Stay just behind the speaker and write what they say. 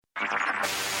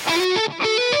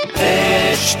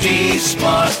HT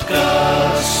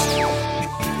Smartcast.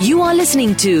 You are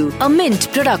listening to a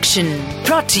Mint production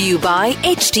brought to you by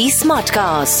HT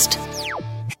Smartcast.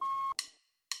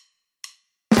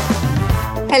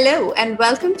 Hello and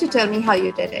welcome to Tell Me How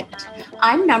You Did It.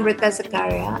 I'm Namrata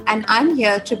Zakaria and I'm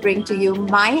here to bring to you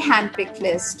my handpicked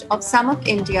list of some of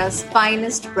India's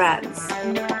finest brands.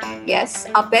 Yes,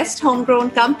 our best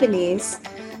homegrown companies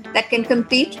that can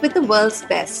compete with the world's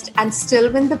best and still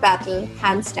win the battle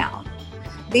hands down.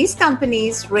 These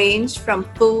companies range from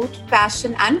food,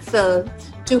 fashion and film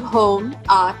to home,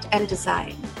 art and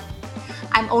design.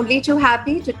 I'm only too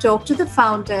happy to talk to the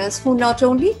founders who not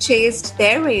only chased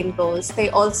their rainbows, they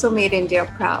also made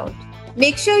India proud.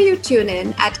 Make sure you tune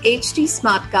in at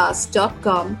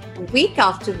htsmartcast.com week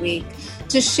after week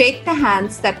to shake the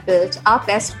hands that built our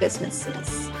best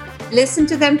businesses. Listen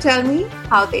to them tell me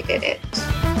how they did it.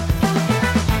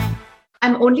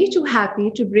 I'm only too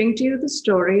happy to bring to you the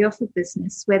story of a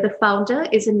business where the founder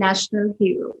is a national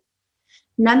hero.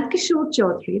 Nand Kishore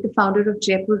Chaudhary, the founder of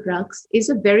Jaipur Rugs, is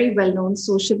a very well-known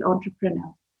social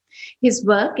entrepreneur. His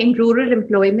work in rural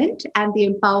employment and the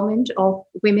empowerment of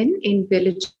women in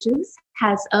villages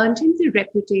has earned him the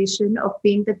reputation of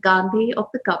being the Gandhi of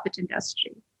the carpet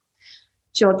industry.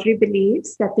 Chaudhary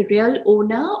believes that the real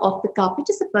owner of the carpet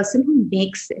is the person who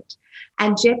makes it,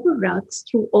 and Jaipur Rugs,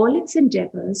 through all its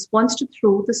endeavors, wants to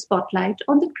throw the spotlight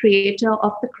on the creator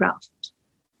of the craft.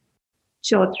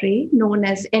 Chaudhary, known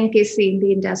as NKC in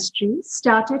the industry,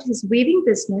 started his weaving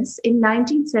business in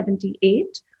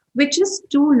 1978 with just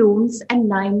 2 looms and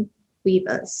 9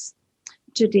 weavers.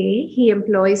 Today, he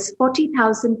employs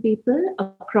 40,000 people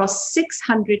across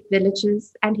 600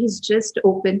 villages, and he's just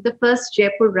opened the first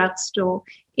Jaipur Rug store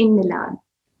in Milan.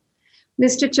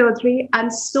 Mr. Chaudhary, I'm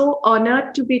so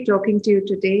honored to be talking to you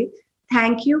today.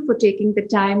 Thank you for taking the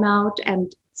time out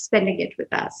and spending it with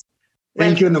us.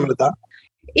 Thank you, Namrata.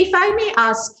 If I may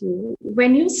ask you,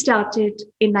 when you started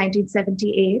in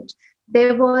 1978,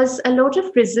 there was a lot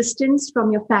of resistance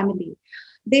from your family.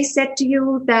 They said to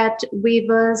you that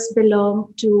weavers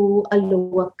belonged to a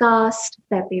lower caste,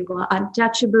 that they were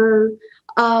untouchable.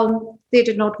 They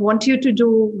did not want you to do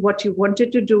what you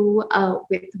wanted to do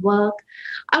with work.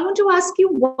 I want to ask you,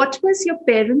 what was your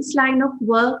parents' line of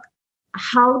work?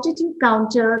 How did you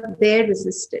counter their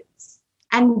resistance?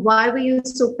 And why were you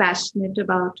so passionate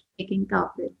about making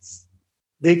carpets?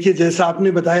 देखिए, जैसा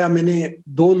आपने बताया, मैंने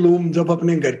 2 loom जब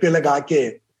अपने घर पे लगा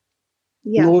के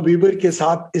लो वीवर के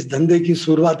साथ इस धंधे की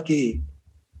शुरुआत की,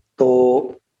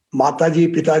 तो माताजी,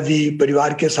 पिताजी,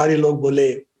 परिवार के सारे लोग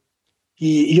बोले कि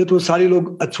ये तो सारे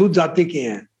लोग अछूत जाति के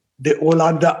हैं, they all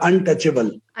are the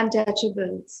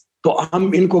untouchables, तो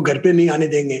हम इनको घर पे नहीं आने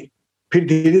देंगे। फिर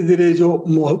धीरे धीरे जो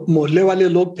मोहल्ले वाले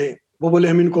लोग थे वो बोले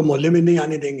हम इनको मोहल्ले में नहीं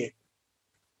आने देंगे।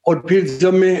 और फिर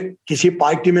जब मैं किसी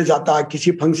पार्टी में जाता,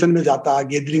 किसी फंक्शन में जाता,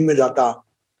 गैदरिंग में जाता,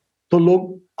 तो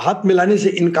लोग हाथ मिलाने से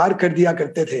इनकार कर दिया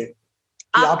करते थे।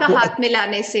 आपका हाथ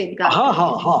मिलाने से इनकार?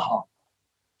 हाँ।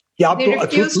 कि आप तो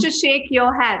refused to shake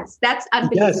your hands. That's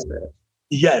unbelievable.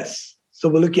 Yes. तो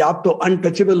बोले कि आप तो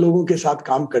अनटचेबल लोगों के साथ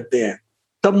काम करते हैं।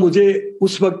 तब मुझे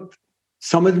उस वक्त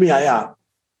समझ में आया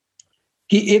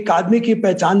कि एक आदमी की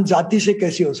पहचान जाति से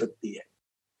कैसे हो सकती है।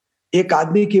 एक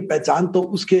आदमी की पहचान तो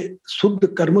उसके शुद्ध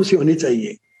कर्मों से होनी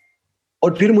चाहिए।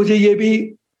 और फिर मुझे ये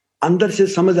भी अंदर से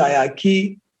समझ आया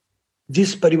कि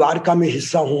जिस परिवार का मैं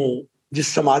हिस्सा हूं, जिस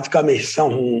समाज का मैं हिस्सा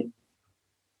हूं,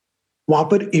 वहां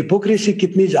पर हिपोक्रेसी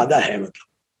कितनी ज्यादा है। मतलब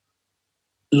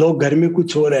लोग घर में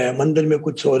कुछ हो रहा है, मंदिर में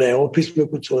कुछ हो रहा है, ऑफिस में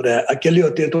कुछ हो रहा है, अकेले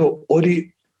होते हैं तो और ही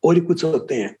कुछ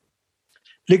होते हैं।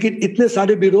 लेकिन इतने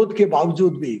सारे विरोध के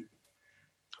बावजूद भी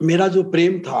मेरा जो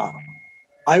प्रेम था,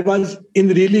 I was in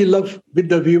really love with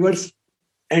the weavers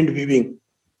and weaving.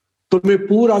 तो मैं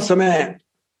पूरा समय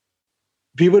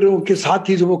वीवरों के साथ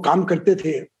ही जो वो काम करते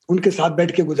थे उनके साथ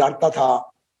बैठ के गुजारता था।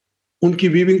 उनकी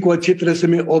वीविंग को अच्छी तरह से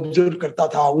मैं ऑब्जर्व करता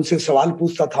था, उनसे सवाल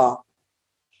पूछता था।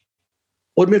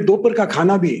 और मैं दोपहर का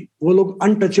खाना भी, वो लोग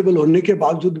अनटचेबल होने के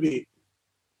बावजूद भी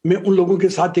मैं उन लोगों के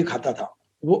साथ ही खाता था।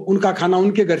 वो उनका खाना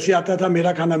उनके घर से आता था,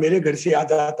 मेरा खाना मेरे घर से आ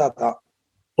जाता था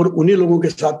और उन्हीं लोगों के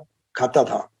साथ खाता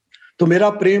था। तो मेरा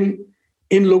प्रेम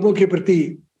इन लोगों के प्रति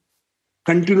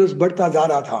कंटिन्यूस बढ़ता जा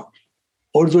रहा था।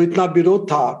 और जो इतना विरोध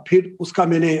था, फिर उसका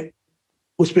मैंने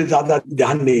उस पर ज्यादा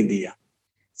ध्यान नहीं दिया।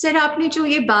 सर, आपने जो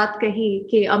ये बात कही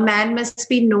कि a man must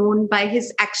be known by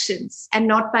his actions and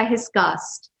not by his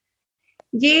cast,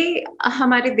 ये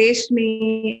हमारे देश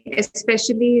में,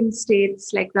 specially in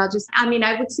states like Rajasthan, I mean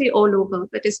I would say all over,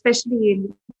 but specially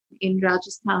in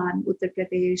Rajasthan, Uttar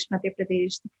Pradesh, Madhya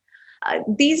Pradesh,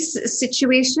 these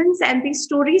situations and these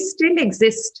stories still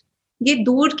exist. ये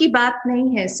दूर की बात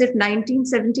नहीं है, सिर्फ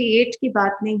 1978 की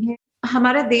बात नहीं है,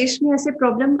 हमारा देश में ऐसे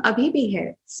प्रॉब्लम अभी भी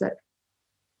है सर?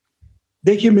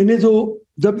 देखिए, मैंने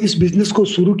जब इस बिजनेस को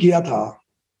शुरू किया था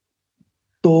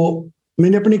तो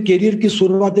मैंने अपने करियर की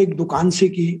शुरुआत एक दुकान से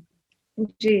की,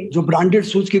 जी। जो ब्रांडेड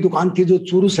शूज की दुकान थी, जो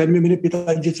चूरू शहर में मेरे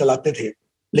पिताजी चलाते थे।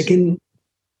 लेकिन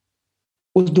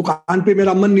उस दुकान पे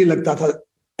मेरा मन नहीं लगता था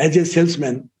एज ए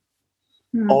सेल्समैन।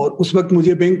 और उस वक्त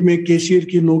मुझे बैंक में कैशियर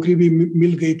की नौकरी भी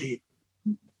मिल गई थी,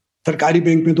 सरकारी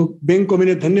बैंक में। तो बैंक को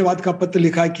मैंने धन्यवाद का पत्र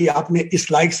लिखा कि आपने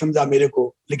इस लायक समझा मेरे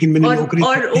को, लेकिन मैंने नौकरी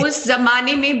और उस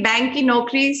जमाने में बैंक की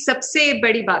नौकरी सबसे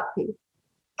बड़ी बात थी,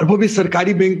 और वो भी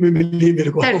सरकारी बैंक में मिली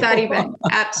मेरे को। सरकारी बैंक,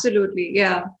 एब्सोल्युटली,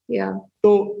 या।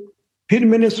 तो फिर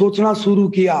मैंने सोचना शुरू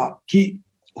किया कि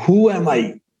हु एम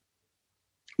आई,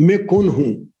 मैं कौन हूं,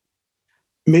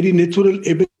 मेरी नेचुरल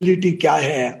एबिलिटी क्या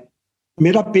है,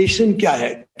 मेरा पैशन क्या है।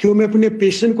 क्यों मैं अपने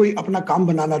पैशन को ही अपना काम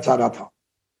बनाना चाह रहा था।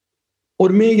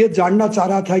 और मैं ये जानना चाह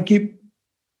रहा था कि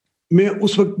मैं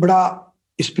उस वक्त बड़ा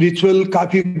स्पिरिचुअल,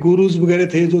 काफी गुरुज वगैरह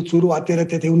थे जो चूरू आते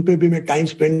रहते थे, उन पे भी मैं टाइम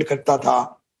स्पेंड करता था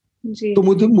जी। तो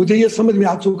मुझे ये समझ में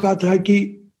आ चुका था कि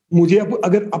मुझे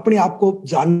अगर अपने आप को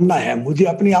जानना है, मुझे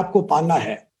अपने आप को पाना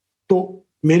है, तो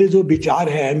मेरे जो विचार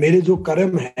है, मेरे जो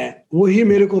कर्म है, वो ही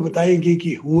मेरे को बताएंगे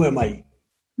कि हु एम आई।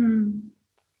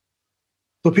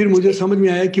 तो फिर मुझे समझ में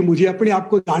आया कि मुझे अपने आप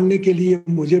को जानने के लिए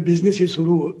मुझे बिजनेस ही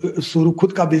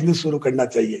खुद का बिजनेस शुरू करना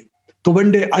चाहिए। तो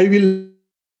one day I will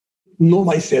know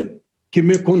my self कि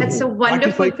मैं कौन हूं। That's a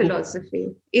wonderful philosophy.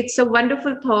 It's a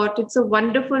wonderful thought. It's a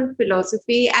wonderful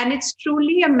philosophy, and it's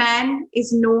truly a man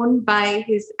is known by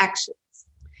his actions.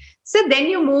 So then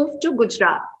you move to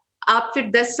Gujarat. आप फिर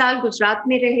 10 साल गुजरात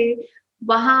में रहे,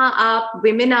 वहां आप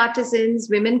women artisans,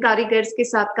 women कारीगर्स के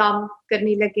साथ काम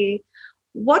करने लगे.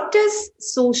 What does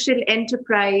social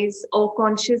enterprise or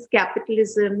conscious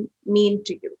capitalism mean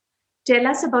to you? Tell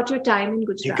us about your time in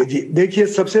Gujarat. ठीक है जी। देखिए,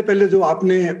 सबसे पहले जो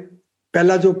आपने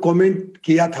पहला जो कमेंट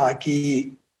किया था कि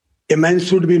a man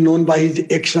should be known by his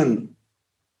action,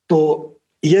 तो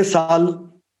ये साल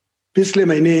पिछले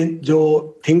महीने जो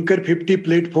थिंकर 50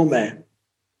 प्लेटफॉर्म है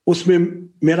उसमें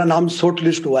मेरा नाम शॉर्ट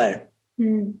लिस्ट हुआ है।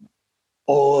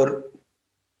 और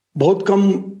बहुत कम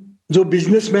जो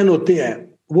बिजनेसमैन होते हैं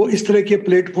वो इस तरह के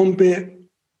प्लेटफॉर्म पे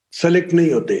सेलेक्ट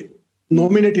नहीं होते,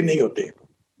 नॉमिनेट ही नहीं होते।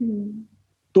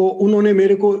 तो उन्होंने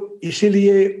मेरे को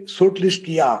इसीलिए शॉर्ट लिस्ट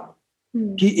किया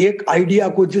कि एक आइडिया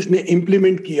को जिसने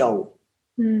इम्प्लीमेंट किया हो,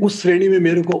 उस श्रेणी में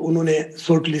मेरे को उन्होंने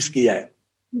शॉर्ट लिस्ट किया है।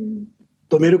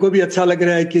 तो मेरे को भी अच्छा लग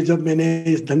रहा है कि जब मैंने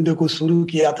इस धंधे को शुरू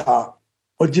किया था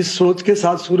और जिस सोच के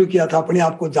साथ शुरू किया था अपने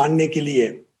आप को जानने के लिए,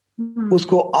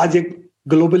 उसको आज एक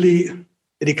ग्लोबली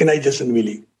रिकग्नाइजेशन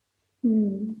मिली।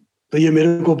 तो ये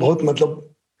मेरे को बहुत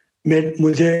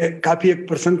मुझे काफी एक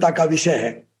प्रसन्नता का विषय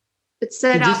है।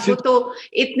 सर, आपको तो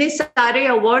इतने सारे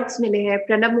अवार्ड्स मिले हैं।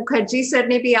 प्रणब मुखर्जी सर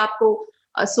ने भी आपको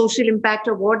सोशल इम्पैक्ट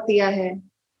अवार्ड दिया है।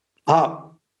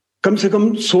 हाँ, कम से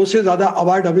कम 100 से ज्यादा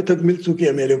अवार्ड अभी तक मिल चुके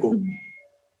हैं मेरे को।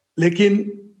 लेकिन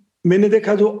मैंने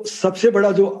देखा जो सबसे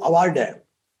बड़ा जो अवार्ड है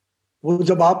वो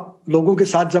जब आप लोगों के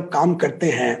साथ जब काम करते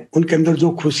हैं, उनके अंदर जो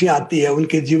खुशियां आती है,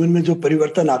 उनके जीवन में जो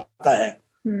परिवर्तन आता है,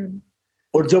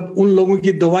 और जब उन लोगों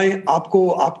की दुआएं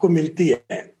आपको मिलती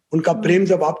है, उनका प्रेम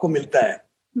जब आपको मिलता है,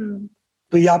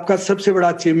 तो ये आपका सबसे बड़ा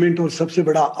अचीवमेंट और सबसे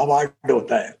बड़ा अवार्ड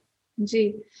होता है जी।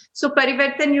 सो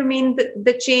परिवर्तन, you mean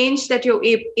the change that you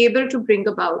able to bring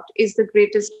about is the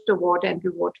greatest award and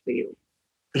reward for you.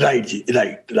 Right जी,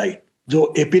 राइट।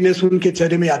 जो हैप्पीनेस उनके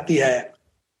चेहरे में आती है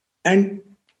and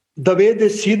the way they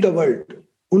see the world,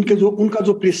 उनका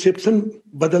जो परसेप्शन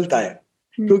बदलता है।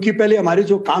 क्योंकि पहले हमारे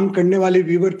जो काम करने वाले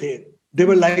व्यूअर थे, they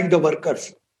were like the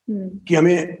workers, कि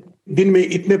हमें दिन में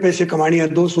इतने पैसे कमाने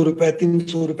हैं, 200 रुपए,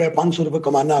 300 रुपए, 500 रुपए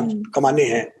कमाने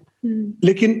हैं।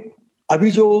 लेकिन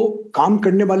अभी जो काम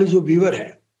करने वाले जो व्यूअर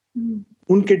हैं,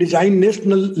 उनके डिजाइन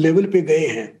नेशनल लेवल पे गए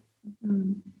हैं।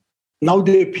 Now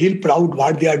they feel proud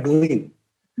what they are doing.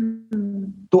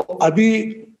 तो अभी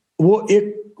वो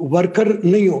एक वर्कर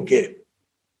नहीं होके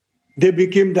दे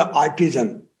बिकेम द आर्टिजन।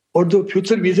 और जो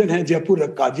फ्यूचर विजन है जयपुर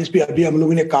रग का, जिस पे अभी हम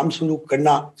लोगों ने काम शुरू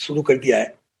कर दिया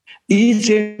है, each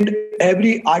and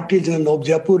every artisan of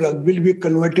Jaipur Rug will be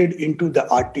converted into the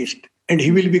artist and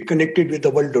he will be connected with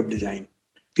the world of design.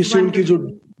 इससे उनकी जो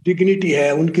डिग्निटी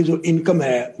है, उनकी जो इनकम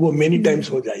है, वो मेनी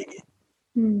टाइम्स हो जाएगी।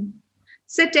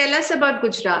 So tell us about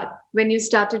Gujarat when you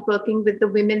started working with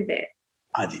the women there.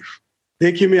 हाँ जी,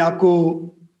 देखिए, मैं आपको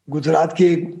गुजरात की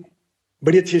एक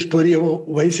बड़ी अच्छी स्टोरी है, वो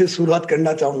वहीं से शुरुआत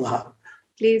करना चाहूंगा।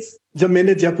 प्लीज। जब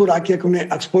मैंने जयपुर आके अपने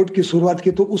एक्सपोर्ट की शुरुआत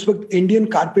की, तो उस वक्त इंडियन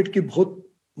कारपेट की बहुत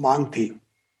मांग थी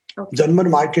जर्मन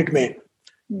मार्केट में।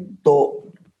 तो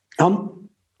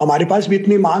हमारे पास भी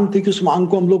इतनी मांग थी कि उस मांग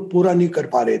को हम लोग पूरा नहीं कर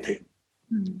पा रहे थे।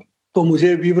 तो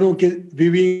मुझे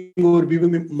वीविंग और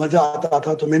वीविंग में मजा आता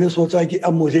था। तो मैंने सोचा कि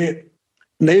अब मुझे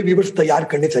नए वीवर्स तैयार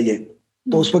करने चाहिए।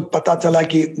 तो उस वक्त पता चला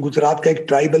कि गुजरात का एक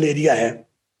ट्राइबल एरिया है,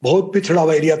 बहुत पिछड़ा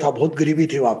हुआ एरिया था, बहुत गरीबी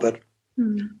थी वहां पर।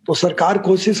 तो सरकार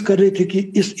कोशिश कर रही थी कि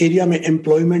इस एरिया में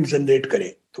एम्प्लॉयमेंट जनरेट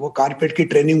करे, तो वो कारपेट की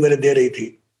ट्रेनिंग वगैरह दे रही थी।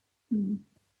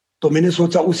 तो मैंने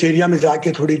सोचा उस एरिया में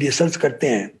जाके थोड़ी रिसर्च करते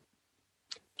हैं।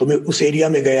 तो मैं उस एरिया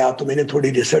में गया, तो मैंने थोड़ी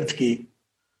रिसर्च की।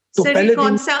 तो पहले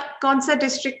कौन सा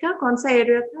डिस्ट्रिक्ट था, कौन सा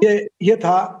एरिया था? ये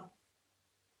था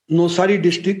नौसारी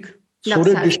डिस्ट्रिक्ट,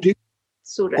 सूरत डिस्ट्रिक्ट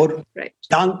और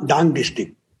डांग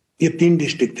डिस्ट्रिक्ट, ये 3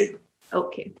 डिस्ट्रिक्ट थे।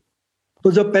 ओके।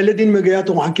 तो जब पहले दिन में गया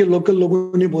तो वहां के लोकल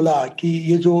लोगों ने बोला कि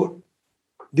ये जो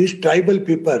this tribal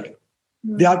people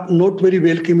they are not very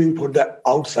welcoming for the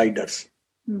outsiders.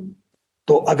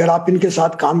 तो अगर आप इनके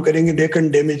साथ काम करेंगे दे कैन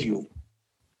डैमेज यू।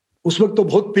 उस वक्त तो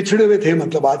बहुत पिछड़े हुए थे,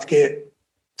 मतलब आज के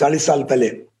 40 साल पहले।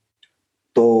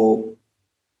 तो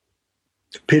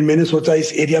फिर मैंने सोचा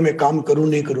इस एरिया में काम करूं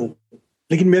नहीं करूं।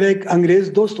 लेकिन मेरा एक अंग्रेज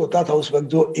दोस्त होता था उस वक्त,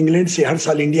 जो इंग्लैंड से हर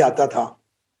साल इंडिया आता था।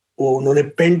 वो उन्होंने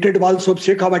पेंटेड वॉल्स ऑफ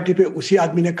शेखावाटी पे उसी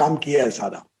आदमी ने काम किया है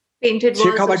सारा।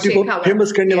 शेखावाटी को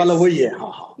फेमस करने वाला वही है।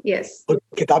 हाँ। और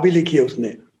किताबें लिखी है उसने।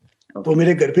 तो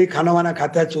मेरे घर पे खाना वाना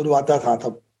खाता है, चोरू आता था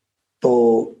तब। तो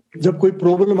जब कोई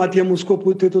प्रॉब्लम आती है हम उसको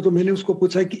पूछते तो मैंने उसको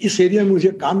पूछा कि इस एरिया में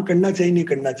मुझे काम करना चाहिए नहीं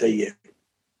करना चाहिए।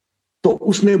 तो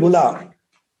उसने बोला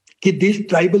कि this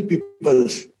tribal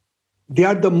peoples they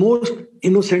are the most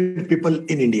innocent people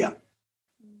in India.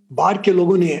 बाहर के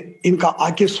लोगों ने इनका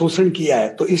आके शोषण किया है,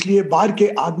 तो इसलिए बाहर के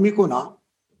आदमी को ना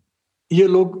ये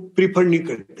लोग प्रीफर नहीं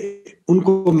करते,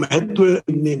 उनको महत्व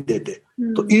नहीं देते।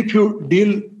 तो if you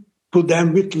deal to them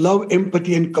with love,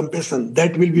 empathy and compassion,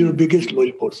 that will be your biggest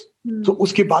loyal force. तो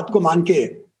उसकी बात को मान के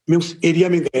मैं उस एरिया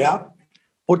में गया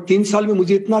और 3 साल में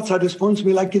मुझे इतना अच्छा रिस्पॉन्स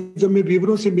मिला कि जब मैं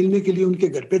वीवरों से मिलने के लिए उनके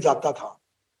घर पे जाता था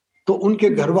तो उनके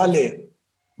घर वाले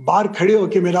बाहर खड़े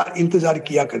होकर मेरा इंतजार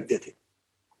किया करते थे।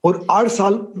 और 8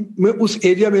 साल में उस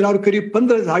एरिया में और करीब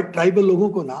 15,000 ट्राइबल लोगों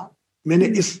को ना मैंने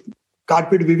इस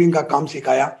कारपेट वीविंग का काम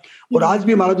सिखाया। और आज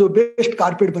भी हमारा जो बेस्ट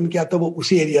कारपेट बन के आता है वो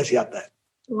उसी एरिया से आता है।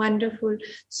 Wonderful.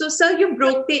 So, sir, you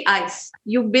broke the ice.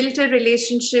 You built a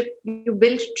relationship. You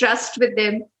built trust with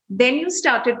them. Then you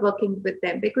started working with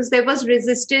them because there was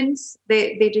resistance. They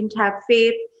didn't have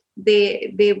faith.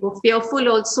 They were fearful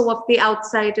also of the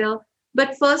outsider.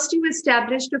 But first you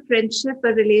established a friendship,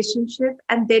 a relationship,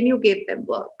 and then you gave them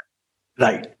work.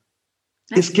 Right.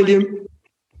 इसके लिए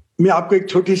मैं आपको एक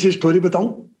छोटी सी story बताऊं?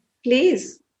 Please.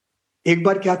 एक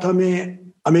बार क्या था, मैं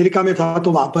अमेरिका में था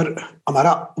तो वहां पर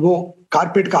हमारा वो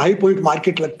कारपेट का हाई पॉइंट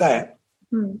मार्केट लगता है।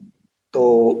 तो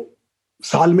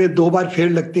साल में 2 बार फेयर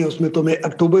लगते हैं उसमें। तो मैं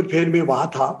अक्टूबर फेयर में वहां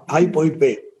था हाई पॉइंट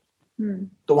पे।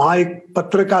 तो वहां एक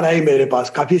पत्रकार आए मेरे पास,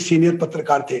 काफी सीनियर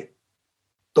पत्रकार थे।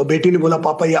 तो बेटी ने बोला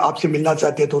पापा ये आपसे मिलना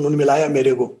चाहते हैं। तो उन्होंने मिलाया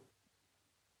मेरे को।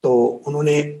 तो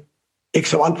उन्होंने एक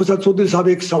सवाल पूछा, चौधरी साहब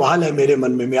एक सवाल है मेरे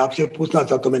मन में, मैं आपसे पूछना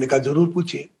चाहता हूँ। मैंने कहा जरूर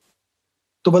पूछिए।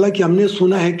 तो बोला कि हमने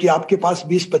सुना है कि आपके पास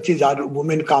 20-25 हजार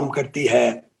वुमेन काम करती है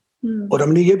और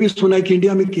हमने ये भी सुना है कि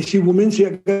इंडिया में किसी वुमेन से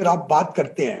अगर आप बात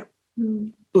करते हैं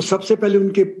तो सबसे पहले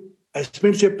उनके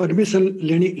हस्बैंड से परमिशन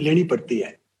लेनी पड़ती है।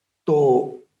 तो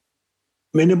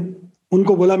मैंने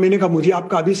उनको बोला, मैंने कहा मुझे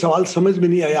आपका अभी सवाल समझ में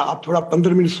नहीं आया, आप थोड़ा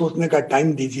 15 मिनट सोचने का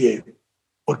टाइम दीजिए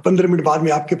और 15 मिनट बाद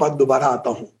में आपके पास दोबारा आता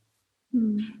हूँ।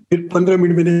 फिर 15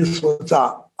 मिनट मैंने सोचा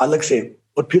अलग से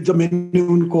और फिर जब मैंने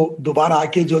उनको दोबारा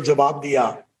आके जो जवाब दिया,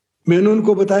 मैंने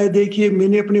उनको बताया देखिए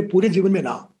मैंने अपने पूरे जीवन में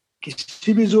ना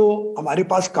किसी भी जो हमारे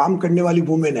पास काम करने वाली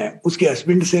वुमेन है उसके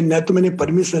हस्बैंड से न तो मैंने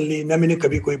परमिशन ली न मैंने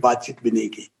कभी कोई बातचीत भी नहीं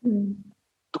की।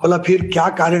 तो बोला फिर क्या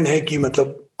कारण है कि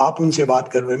मतलब आप उनसे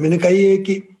बात कर रहे हैं? मैंने कहा ये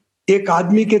कि एक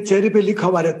आदमी के चेहरे पे लिखा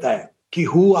हुआ रहता है कि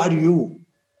हु आर यू,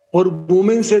 और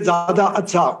वुमेन से ज्यादा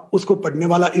अच्छा उसको पढ़ने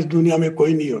वाला इस दुनिया में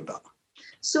कोई नहीं होता।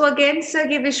 So again, sir,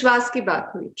 ये विश्वास की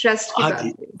बात हुई, ट्रस्ट की बात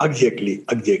हुई।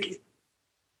 एग्जैक्टली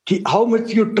कि how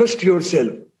much you trust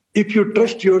yourself. If you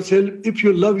trust yourself, if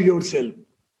you love yourself,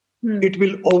 it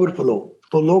will overflow.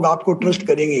 तो लोग आपको ट्रस्ट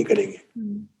करेंगे ही करेंगे।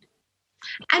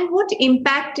 And what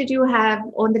impact did you have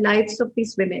on the lives of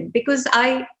these women? Because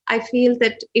I feel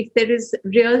that if there is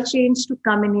real change to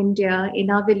come in India, in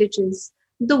our villages,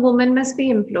 the woman must be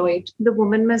employed, the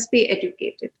woman must be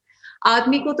educated.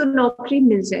 आदमी को तो नौकरी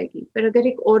मिल जाएगी, पर अगर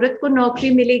एक औरत को नौकरी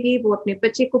मिलेगी, वो अपने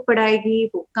बच्चे को पढ़ाएगी,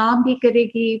 वो काम भी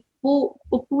करेगी, वो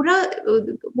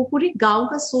पूरे गांव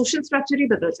का सोशल स्ट्रक्चर ही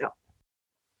बदल जाओ।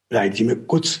 राइट जी, मैं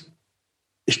कुछ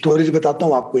स्टोरीज बताता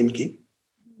हूँ आपको इनकी।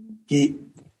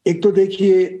 कि एक तो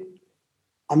देखिए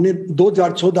हमने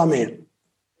 2014 में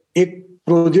एक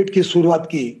प्रोजेक्ट की शुरुआत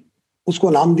की, उसको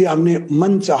नाम दिया हमने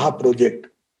मन चाहा प्रोजेक्ट।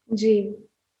 जी।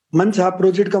 मन चाहा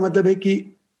प्रोजेक्ट का मतलब है कि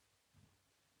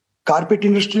कारपेट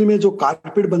इंडस्ट्री में जो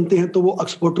कारपेट बनते हैं तो वो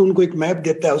एक्सपोर्टर उनको एक मैप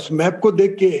देता है, उस मैप को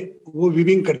देख के वो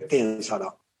वीविंग करते हैं सारा।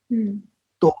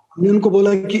 तो हमने उनको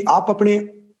बोला कि आप अपने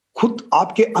खुद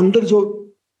आपके अंदर जो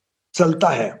चलता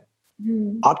है,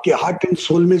 आपके हार्ट एंड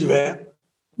सोल में जो है,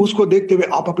 उसको देखते हुए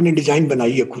आप अपने डिजाइन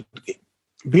बनाइए, खुद के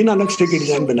बिना नक्शे के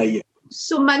डिजाइन बनाइए।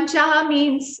 So Manchaha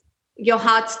means your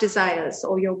heart's desires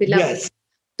or your beloved. Yes.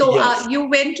 So Yes. You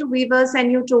went to weavers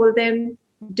and you told them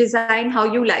design how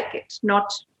you like it,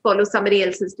 not follow somebody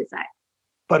else's design.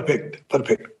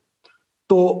 Perfect.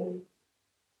 तो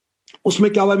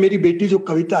उसमें क्या हुआ, मेरी बेटी जो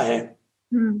कविता है,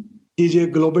 is a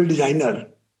global designer.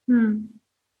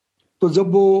 तो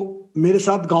जब वो मेरे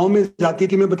साथ गांव में जाती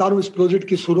थी, मैं बता रहा हूँ इस प्रोजेक्ट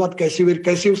की शुरुआत कैसे हुई,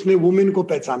 कैसे उसने वुमेन को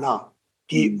पहचाना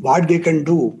कि व्हाट दे कैन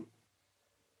डू।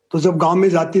 तो जब गांव में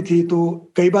जाती थी तो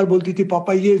कई बार बोलती थी,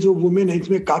 पापा ये जो वुमेन है,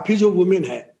 इसमें काफी जो वुमेन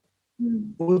है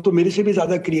वो तो मेरे से भी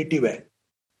ज्यादा क्रिएटिव है।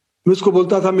 मैं उसको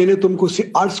बोलता था, मैंने तुमको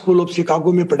आर्ट स्कूल ऑफ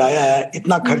शिकागो में पढ़ाया है,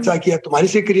 इतना खर्चा किया, तुम्हारे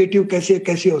से क्रिएटिव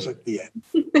कैसे हो सकती है।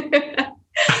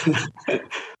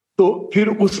 तो फिर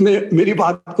उसने मेरी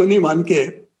बात को नहीं मान के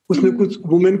उसने कुछ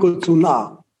वुमेन को चुना।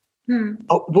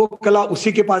 अब वो कला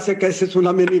उसी के पास है, कैसे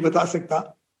चुना मैं नहीं बता सकता।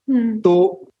 तो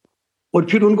और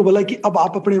फिर उनको बोला कि अब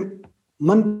आप अपने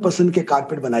मन पसंद के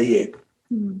कारपेट बनाइए।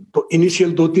 तो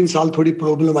इनिशियल 2-3 साल थोड़ी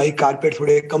प्रॉब्लम आई, कारपेट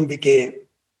थोड़े कम बिके,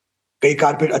 कई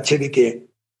कारपेट अच्छे बिके।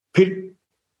 फिर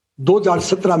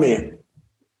 2017 में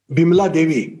बिमला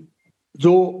देवी,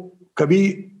 जो कभी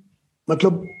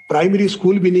मतलब प्राइमरी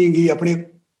स्कूल भी नहीं गई, अपने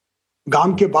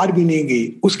गांव के बाहर भी नहीं गई,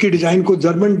 उसकी डिजाइन को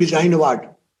German design award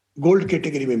gold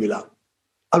category में मिला।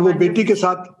 और वो बेटी के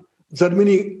साथ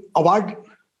जर्मनी अवार्ड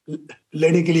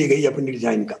लेने के लिए गई अपनी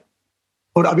डिजाइन का।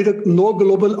 और अभी तक 9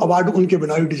 ग्लोबल अवार्ड उनके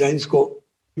बनाए हुए डिजाइन्स को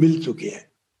मिल चुके हैं।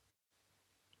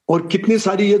 और कितनी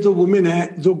सारी ये जो वुमेन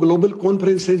है, जो ग्लोबल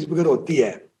कॉन्फ्रेंसेस वगैरह होती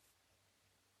है,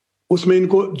 उसमें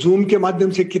इनको जूम के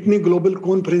माध्यम से कितनी ग्लोबल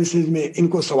कॉन्फ्रेंसेस में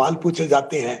इनको सवाल पूछे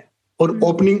जाते हैं और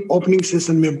ओपनिंग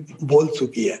सेशन में बोल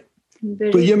चुकी है।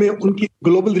 तो ये मैं उनकी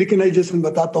ग्लोबल रिकॉग्नाइजेशन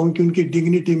बताता हूँ कि उनकी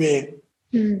डिग्निटी में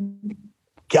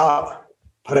क्या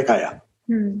फर्क आया।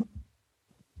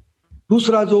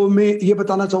 दूसरा जो मैं ये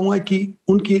बताना चाहूंगा कि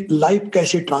उनकी लाइफ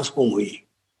कैसे ट्रांसफॉर्म हुई,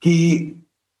 कि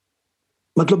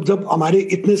मतलब जब हमारे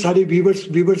इतने सारे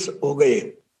व्यूवर्स हो गए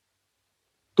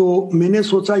तो मैंने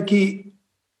सोचा कि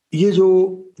ये जो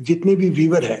जितने भी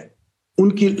व्यूवर है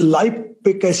उनकी लाइफ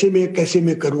पे कैसे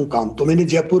मैं करूं काम। तो मैंने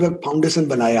जयपुर फाउंडेशन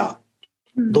बनाया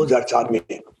 2004 में।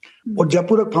 और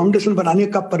जयपुर फाउंडेशन बनाने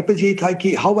का पर्पज यही था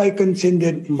कि how I can change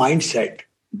their mindset,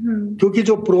 क्योंकि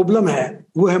जो प्रॉब्लम है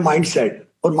वो है माइंडसेट,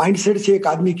 और माइंडसेट से एक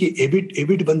आदमी की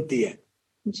हैबिट बनती है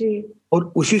जी,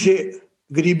 और उसी से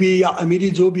गरीबी या अमीरी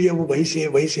जो भी है वो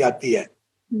वहीं से आती है।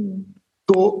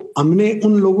 तो हमने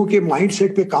उन लोगों के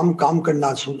माइंडसेट पे काम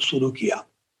करना शुरू किया।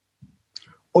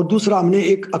 और दूसरा, हमने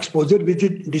एक एक्सपोजर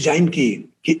विजिट डिजाइन की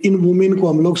कि इन वुमेन को,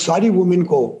 हम लोग सारी वुमेन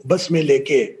को बस में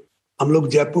लेके हम लोग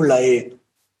जयपुर लाए,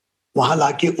 वहां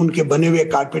लाके उनके बने हुए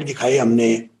कारपेट दिखाए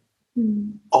हमने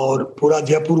और पूरा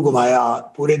जयपुर घुमाया,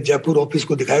 पूरे जयपुर ऑफिस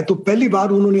को दिखाया। तो पहली बार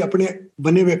उन्होंने अपने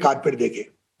बने हुए कारपेट देखे,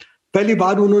 पहली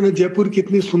बार उन्होंने जयपुर की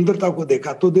इतनी सुंदरता को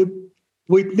देखा। तो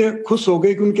वो इतने खुश हो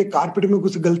गए कि उनके कारपेट में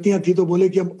कुछ गलतियां थी, तो बोले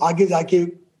कि हम आगे जाके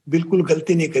बिल्कुल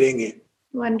गलती नहीं करेंगे।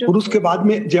 और उसके बाद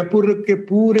में जयपुर के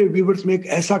पूरे व्यूवर्स में एक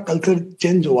ऐसा कल्चर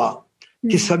चेंज हुआ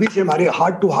कि सभी से हमारे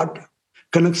हार्ट टू हार्ट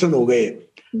कनेक्शन हो गए।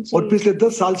 और पिछले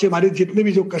 10 साल से हमारे जितने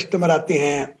भी जो कस्टमर आते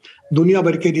हैं, दुनिया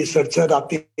भर के रिसर्चर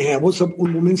आते हैं, वो सब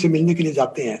उन वुमेन से मिलने के लिए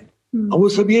जाते हैं। और वो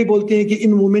सब यही बोलते हैं कि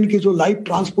इन वुमेन की जो लाइफ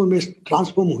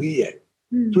ट्रांसफॉर्म हुई है,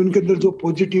 जो इनके अंदर जो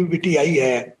पॉजिटिविटी आई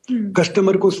है,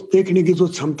 कस्टमर को देखने की जो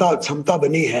क्षमता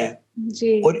बनी है,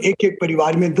 और एक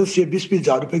परिवार में 10 से 20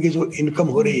 हजार रुपए की जो इनकम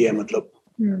हो रही है, मतलब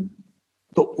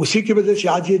तो उसी की वजह से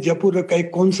आज ये जयपुर का एक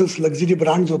कॉन्शियस लग्जरी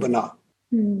ब्रांड जो बना,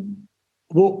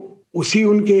 वो उसी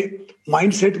उनके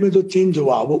माइंडसेट में जो चेंज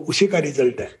हुआ, वो उसी का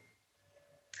रिजल्ट है।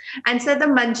 And sir, the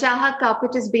Manchaha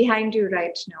carpet is behind you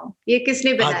right now. ये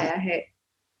किसने बनाया है?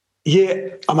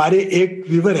 ये हमारे एक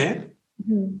व्यूवर हैं,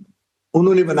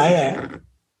 उन्होंने बनाया है।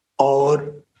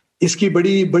 और इसकी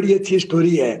बड़ी अच्छी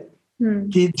स्टोरी है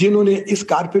कि जिन्होंने इस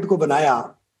कारपेट को बनाया,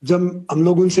 जब हम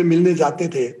लोग उनसे मिलने जाते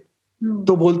थे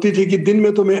तो बोलती थी कि दिन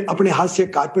में तो मैं अपने हाथ से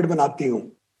कारपेट बनाती हूँ,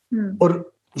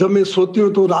 और जब मैं सोती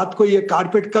हूँ तो रात को ये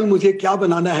कारपेट कल मुझे क्या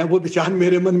बनाना है वो विचार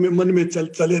मेरे मन में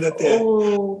चले रहते हैं।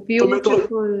 तो मैं तो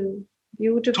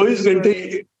 24 घंटे,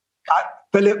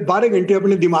 पहले 12 घंटे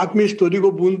अपने दिमाग में स्टोरी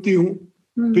को बुनती हूँ,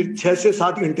 फिर 6 से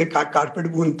 7 घंटे कारपेट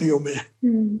बुनती हूँ मैं।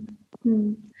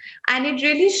 And it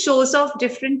really shows off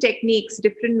different techniques,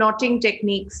 different knotting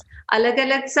techniques.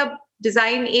 अलग-अलग सब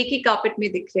डिजाइन एक ही कारपेट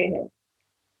में दिख रहे हैं।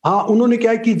 हाँ, उन्होंने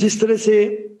क्या है कि जिस तरह से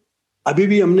अभी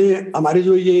भी हमने हमारे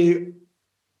जो ये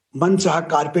मनचाहा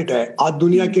कारपेट है, आज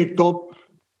दुनिया के top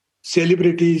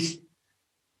celebrities,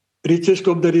 richest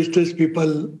of the richest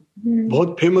people,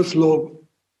 बहुत फेमस लोग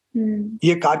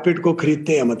ये कारपेट को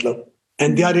खरीदते हैं, मतलब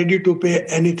and they are ready to pay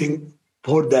anything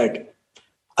for that.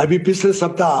 अभी पिछले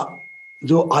सप्ताह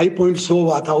जो हाई पॉइंट शो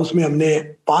हुआ था उसमें हमने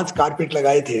 5 कारपेट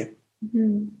लगाए थे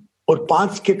और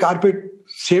 5 के कारपेट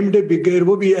सेम डे बिक गए,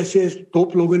 वो भी ऐसे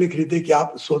टॉप लोगों ने खरीदे कि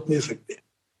आप सोच नहीं सकते।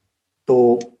 तो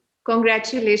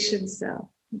congratulations, sir.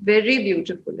 Very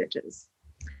beautiful it is.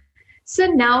 So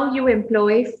now you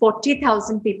employ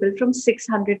 40,000 people from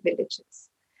 600 villages.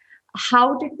 How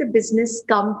did the business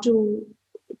come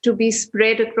to be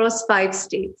spread across 5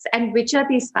 states, and which are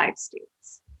these 5 states?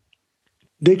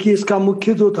 देखिए, इसका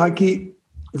मुख्य जो था कि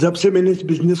जब से मैंने इस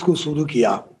बिजनेस को शुरू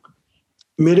किया,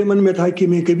 मेरे मन में था कि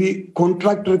मैं कभी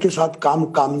कॉन्ट्रैक्टर के साथ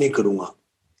काम नहीं करूंगा,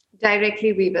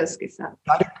 डायरेक्टली वीवर्स के साथ।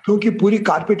 डायरेक्ट, क्योंकि पूरी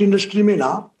कारपेट इंडस्ट्री में ना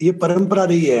ये परंपरा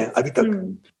रही है अभी तक।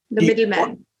 द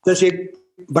मिडलमैन, जैसे एक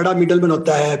बड़ा मिडलमैन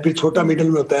होता है, फिर छोटा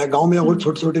मिडलमैन होता है, गांव में और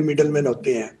छोटे छोटे मिडलमैन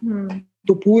होते हैं।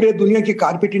 तो पूरे दुनिया की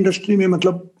कारपेट इंडस्ट्री में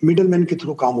मतलब मिडलमैन के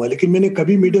थ्रू काम हुआ, लेकिन मैंने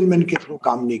कभी मिडलमैन के थ्रू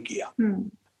काम नहीं किया।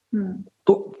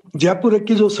 तो जयपुर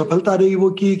की जो सफलता रही वो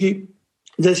की कि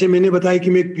जैसे मैंने बताया कि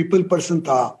मैं एक पीपल पर्सन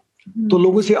था, तो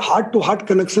लोगों से हार्ट टू हार्ट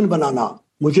कनेक्शन बनाना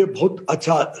मुझे बहुत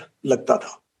अच्छा लगता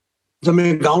था। जब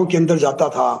मैं गांव के अंदर जाता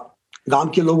था, गांव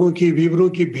के लोगों की, वीवरों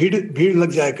की भीड़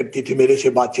लग जाया करती थी मेरे से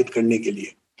बातचीत करने के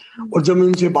लिए, और जब मैं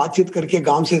उनसे बातचीत करके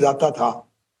गांव से जाता था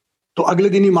तो अगले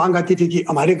दिन ही मांग आती थी कि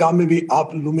हमारे गांव में भी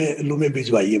आप लूमे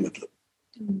भिजवाइए, मतलब।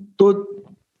 तो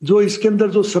जो इसके अंदर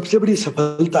जो सबसे बड़ी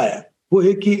सफलता है वो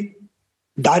है कि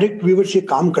डायरेक्ट वीवर से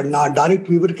काम करना, डायरेक्ट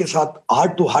वीवर के साथ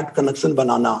हार्ट टू हार्ट कनेक्शन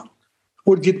बनाना,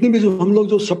 और जितने भी जो हम लोग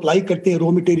जो सप्लाई करते हैं,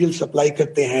 रॉ मटेरियल सप्लाई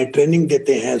करते हैं, ट्रेनिंग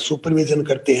देते हैं, सुपरविजन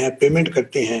करते हैं, पेमेंट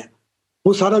करते हैं,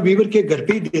 वो सारा वीवर के घर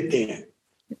पे ही देते हैं।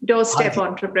 Door step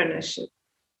entrepreneurship.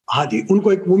 हाँ जी,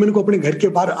 उनको, एक वुमेन को अपने घर के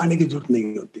बाहर आने की जरूरत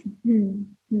नहीं होती।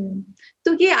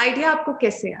 तो ये आइडिया आपको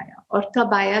कैसे आया और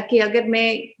कब आया कि अगर मैं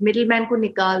मिडलमैन को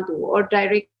निकाल दूं और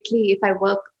directly if I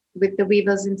work with the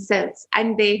weavers themselves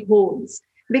and their homes,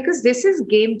 because this is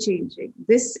game changing.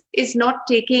 This is not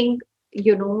taking,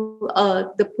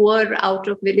 the poor out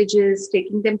of villages,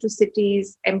 taking them to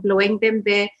cities, employing them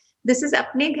there. This is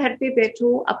अपने घर पे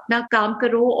बैठो, अपना काम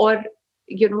करो, और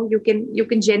you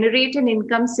can generate an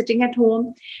income sitting at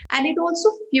home, and it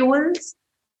also fuels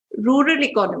rural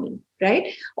economy, right?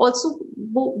 Also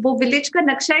वो village का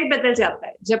नक्शा ही बदल जाता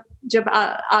है जब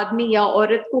आदमी या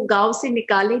औरत को गांव से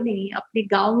निकाले नहीं, अपने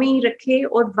गांव में ही रखे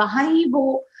और वहां ही वो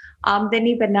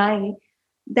आमदनी बनाए।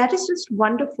 That is just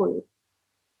wonderful.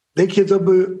 देखिए, जब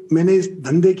मैंने इस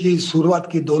धंधे की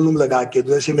शुरुआत की दोनों लगा के,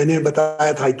 जैसे मैंने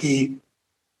बताया था कि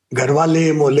घर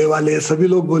वाले, मोहल्ले वाले सभी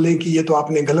लोग बोले कि ये तो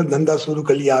आपने गलत धंधा शुरू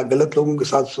कर लिया, गलत लोगों के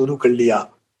साथ शुरू कर लिया।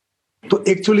 तो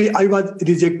actually I was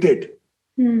rejected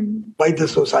by the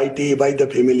society, by the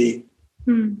family.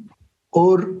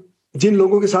 और जिन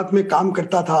लोगों के साथ मैं काम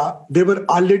करता था, दे were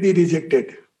already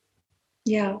rejected.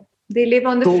 Yeah, they live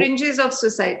on the fringes of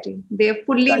society. They are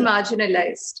fully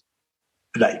marginalized.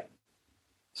 Right.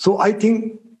 So I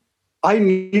think I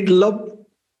need love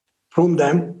from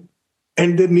them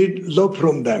and they need love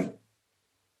from them.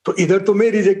 तो इधर तो मैं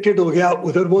रिजेक्टेड हो गया,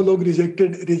 उधर वो लोग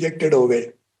rejected हो गए।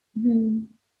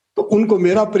 तो उनको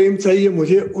मेरा प्रेम चाहिए,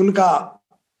 मुझे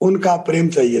उनका प्रेम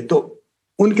चाहिए। तो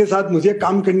उनके साथ मुझे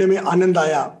काम करने में आनंद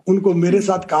आया, उनको मेरे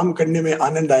साथ काम करने में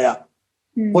आनंद आया,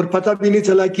 और पता भी नहीं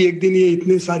चला कि एक दिन ये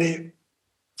इतने सारे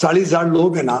 40,000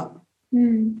 लोग हैं ना,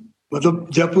 मतलब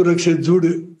जयपुर से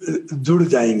जुड़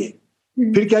जाएंगे।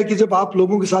 फिर क्या है कि जब आप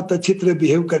लोगों के साथ अच्छी तरह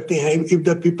बिहेव करते हैं, if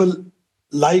the people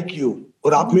like you,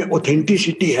 और आप में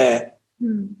ऑथेंटिसिटी है,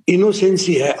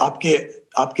 इनोसेंसी है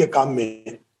आपके काम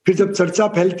में, फिर जब चर्चा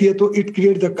फैलती है तो इट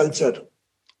क्रिएट द कल्चर।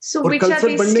 और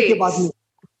कल्चर बनने के बाद में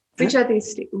Which are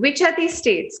these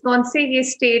states? कौन से ये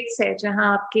states है जहां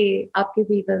आपके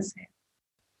वीवर्स हैं?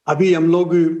 अभी हम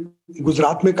लोग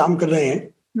गुजरात में काम कर रहे हैं,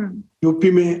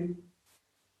 यूपी में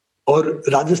और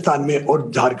राजस्थान में और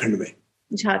झारखंड में।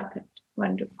 Jharkhand,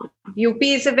 wonderful.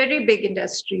 UP is a very big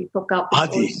industry for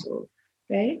carpet also,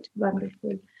 right?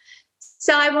 Wonderful.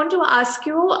 So I want to ask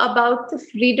you about the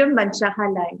Freedom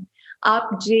Manchaha line. आप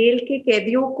जेल के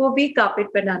कैदियों को भी कार्पेट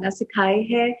बनाना सिखाए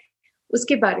हैं,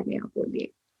 उसके बारे में आप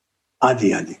बोलिए। हाँ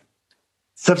जी।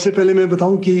 सबसे पहले मैं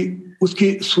बताऊं कि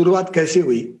उसकी शुरुआत कैसे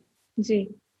हुई जी।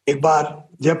 एक बार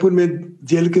जयपुर में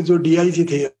जेल के जो DIG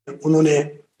थे, उन्होंने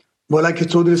बोला कि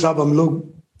चौधरी साहब, हम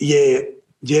लोग ये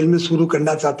जेल में शुरू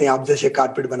करना चाहते हैं, आप जैसे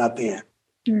कारपेट बनाते हैं।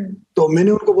 तो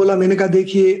मैंने उनको बोला, मैंने कहा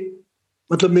देखिए,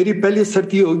 मतलब मेरी पहली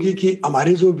शर्त ये होगी कि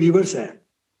हमारे जो व्यूअर्स हैं,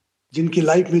 जिनकी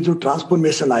लाइफ में जो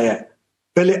ट्रांसफॉर्मेशन आया है,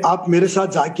 पहले आप मेरे साथ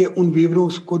जाके उन वीवरों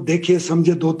को देखिए,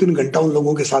 समझे, 2-3 घंटा उन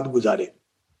लोगों के साथ गुजारे,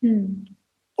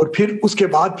 और फिर उसके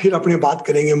बाद फिर अपने बात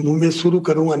करेंगे। मैं शुरू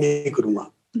करूंगा नहीं करूंगा।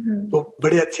 तो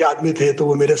बड़े अच्छे आदमी थे, तो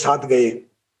वो मेरे साथ गए।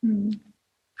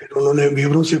 फिर उन्होंने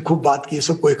वीवरों से खूब बात की,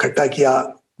 सबको इकट्ठा किया,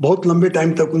 बहुत लंबे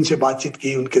टाइम तक उनसे बातचीत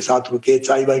की, उनके साथ रुके,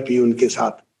 चाय वाय पी उनके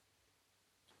साथ।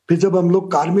 फिर जब हम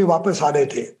लोग कार में वापस आ रहे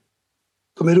थे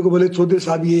तो मेरे को बोले, चौधरी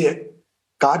साहब, ये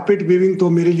कारपेट वीविंग तो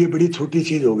मेरे लिए बड़ी छोटी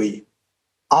चीज हो गई।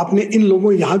 आपने इन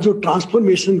लोगों यहाँ जो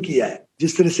ट्रांसफॉर्मेशन किया है,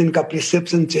 जिस तरह से इनका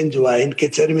परसेप्शन चेंज हुआ है, इनके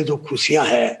चेहरे में जो खुशियां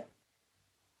है,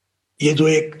 ये जो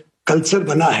एक कल्चर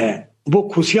बना है, वो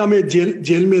खुशियां मैं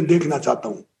जेल में देखना चाहता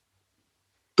हूं।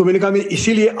 तो मैंने कहा, मैं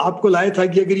इसीलिए आपको लाया था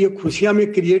कि अगर ये खुशियां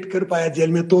मैं क्रिएट कर पाया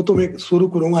जेल में तो मैं शुरू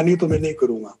करूंगा, नहीं तो मैं नहीं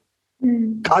करूंगा।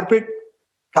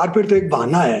 कारपेट तो एक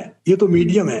बहाना है, ये तो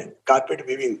मीडियम है कारपेट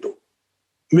वीविंग। तो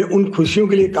मैं उन खुशियों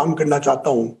के लिए काम करना चाहता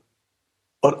हूं,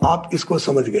 और आप इसको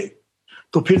समझ गए।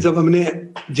 तो फिर जब हमने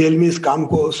जेल में इस काम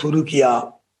को शुरू किया,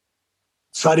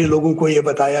 सारे लोगों को ये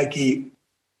बताया कि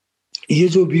ये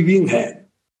जो वीविंग है,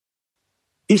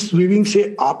 इस वीविंग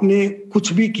से आपने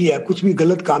कुछ भी किया, कुछ भी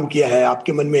गलत काम किया है,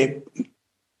 आपके मन में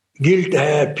गिल्ट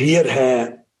है, फियर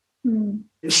है,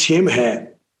 शेम है,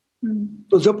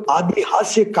 तो जब आदमी हाथ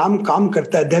से काम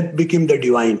करता है, दैट बिकम द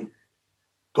डिवाइन।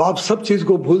 तो आप सब चीज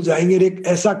को भूल जाएंगे, एक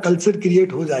ऐसा कल्चर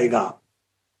क्रिएट हो जाएगा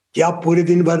कि आप पूरे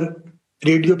दिन भर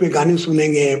रेडियो पे गाने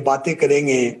सुनेंगे, बातें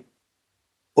करेंगे,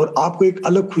 और आपको एक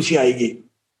अलग खुशी आएगी,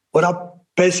 और आप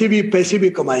पैसे भी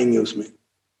कमाएंगे उसमें।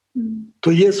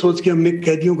 तो ये सोच के हमने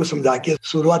कैदियों को समझा के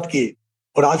शुरुआत की,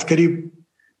 और आज करीब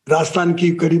राजस्थान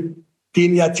की करीब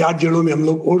 3 या 4 जेलों में हम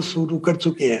लोग और शुरू कर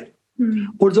चुके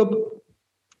हैं। और जब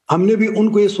हमने भी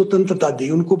उनको ये स्वतंत्रता दी,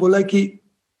 उनको बोला कि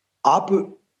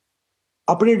आप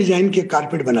अपने डिजाइन के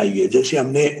कारपेट बनाइए, जैसे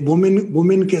हमने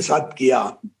वुमेन के साथ किया।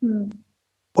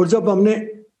 और जब हमने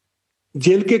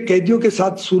जेल के कैदियों के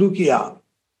साथ शुरू किया,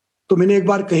 तो मैंने एक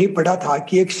बार कहीं पढ़ा था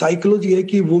कि एक साइकोलॉजी है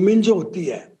कि वुमेन जो होती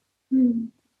है,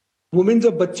 वुमेन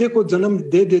जब बच्चे को जन्म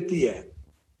दे देती है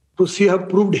तो शी हैव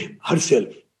प्रूव्ड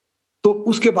हरसेल्फ। तो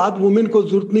उसके बाद वुमेन को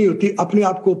जरूरत नहीं होती अपने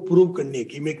आप को प्रूव करने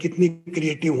की, मैं कितनी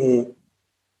क्रिएटिव हूं।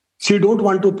 She don't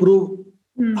want to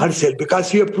prove herself because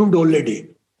she have proved already.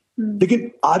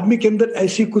 लेकिन आदमी के अंदर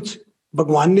ऐसी कुछ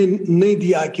भगवान ने नहीं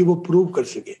दिया कि वो प्रूव कर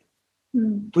सके।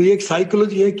 तो ये एक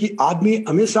साइकोलॉजी है कि आदमी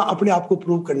हमेशा अपने आप को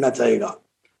प्रूव करना चाहेगा।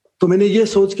 तो मैंने ये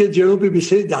सोच के जेलों पे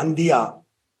विशेष ध्यान दिया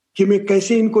कि मैं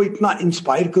कैसे इनको इतना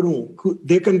इंस्पायर करूं,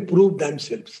 दे कैन प्रूव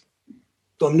देमसेल्व्स।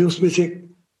 तो हमने उसमें से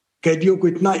कैदियों को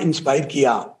इतना इंस्पायर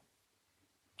किया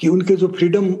कि उनके जो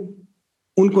फ्रीडम,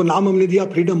 उनको नाम हमने दिया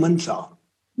फ्रीडम मनसा।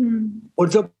 और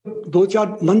जब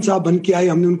 2-4 मनसा बन के आए,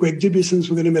 हमने उनको एग्जीबिशन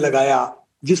वगैरह में लगाया,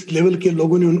 जिस लेवल के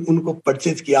लोगों ने उनको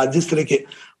परचेज किया, जिस तरह के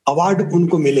अवार्ड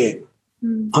उनको मिले,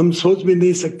 हम सोच भी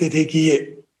नहीं सकते थे कि ये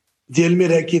जेल में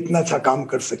रह के इतना अच्छा काम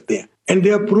कर सकते हैं। And they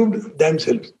have proved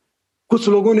themselves. कुछ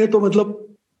लोगों ने तो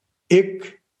मतलब एक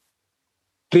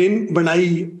ट्रेन बनाई,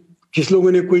 किस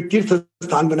लोगों ने कोई तीर्थ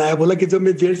स्थान बनाया, बोला कि जब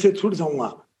मैं जेल से छूट जाऊंगा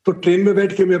तो ट्रेन में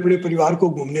बैठ के मैं अपने परिवार को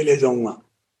घूमने ले जाऊंगा,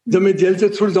 जब मैं जेल से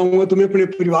छूट जाऊंगा तो मैं अपने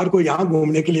परिवार को यहाँ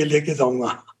घूमने के लिए लेके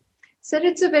जाऊंगा। Sir,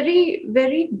 it's a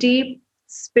very deep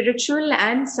spiritual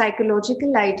and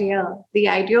psychological idea, the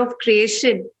idea of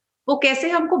creation. वो कैसे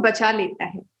हमको बचा लेता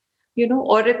है,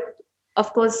 औरत,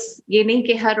 ऑफ कोर्स ये नहीं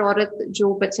कि हर औरत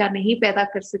जो बच्चा नहीं पैदा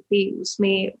कर सकती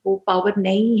उसमें वो पावर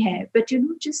नहीं है, but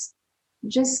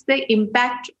just the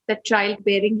impact that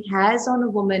childbearing has on a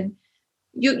woman,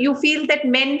 you feel that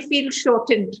men feel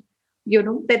shortened,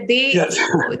 that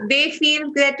they feel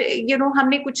that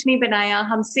हमने कुछ नहीं बनाया,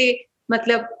 हमसे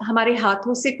मतलब हमारे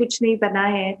हाथों से कुछ नहीं बना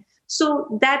है. So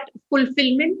that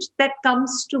fulfillment that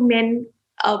comes to men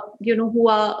who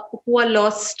are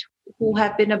lost, who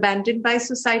have been abandoned by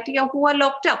society, or who are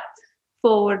locked up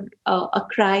for a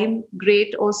crime,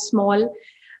 great or small,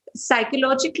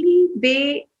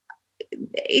 psychologically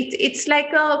it's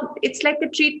like a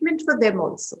treatment for them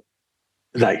also.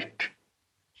 Right.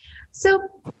 So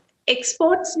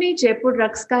exports में जयपुर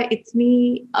रक्स का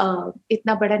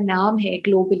इतना बड़ा नाम है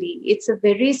globally. It's a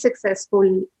very successful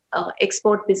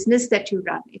export business that you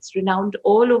run. It's renowned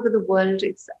all over the world.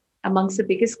 It's amongst the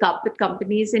biggest carpet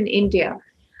companies in India.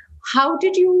 How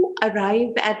did you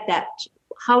arrive at that?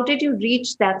 How did you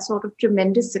reach that sort of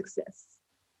tremendous success?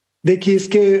 देखिए,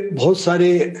 इसके बहुत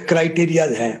सारे criteria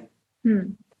हैं.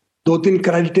 2-3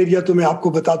 criteria तो मैं आपको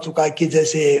बता चुका है कि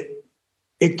जैसे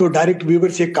एक तो डायरेक्ट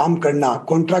व्यूवर से काम करना,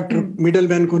 कॉन्ट्रैक्टर मिडल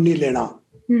मैन को नहीं लेना,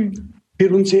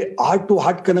 फिर उनसे हार्ट टू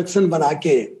हार्ट कनेक्शन बना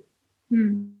के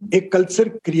एक कल्चर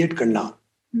क्रिएट करना,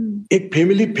 एक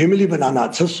फैमिली बनाना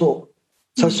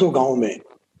 600 गांव में,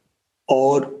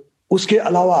 और उसके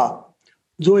अलावा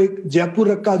जो एक जयपुर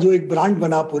रग का जो एक ब्रांड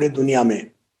बना पूरे दुनिया में,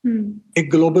 एक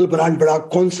ग्लोबल ब्रांड बड़ा,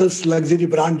 कॉन्शियस लग्जरी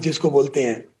ब्रांड जिसको बोलते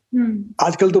हैं।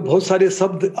 आजकल तो बहुत सारे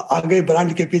शब्द आ गए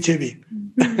ब्रांड के पीछे भी।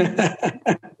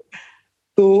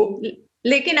 तो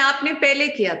लेकिन आपने पहले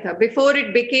किया था, before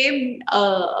it became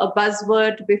a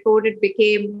buzzword, before it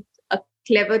became a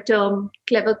clever term,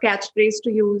 clever catchphrase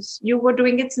to use, you were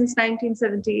doing it since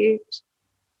 1978।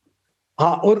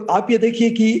 हाँ, और आप ये देखिए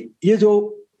कि ये जो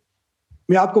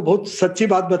मैं आपको बहुत सच्ची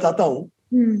बात बताता हूँ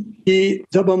कि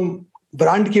जब हम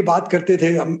ब्रांड की बात करते थे,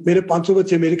 मेरे 500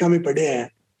 बच्चे अमेरिका में पढ़े हैं,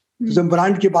 तो जब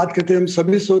ब्रांड की बात करते हम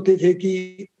सभी सोचते थे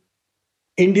कि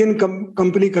इंडियन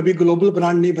कंपनी कभी ग्लोबल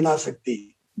ब्रांड नहीं बना सकती।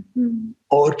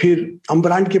 और फिर हम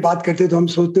ब्रांड की बात करते तो हम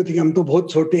सोचते थे कि हम तो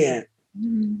बहुत छोटे हैं,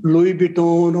 लुई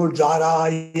विटोन और जारा,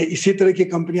 ये इसी तरह की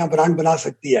कंपनियां ब्रांड बना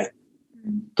सकती है।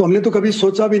 तो हमने तो कभी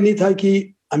सोचा भी नहीं था कि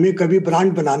हमें कभी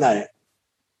ब्रांड बनाना है।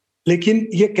 लेकिन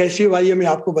ये कैसे हुआ ये मैं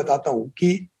आपको बताता हूं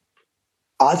कि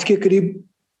आज के करीब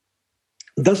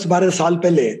 10-12 साल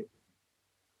पहले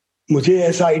मुझे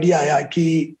ऐसा आइडिया आया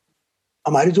कि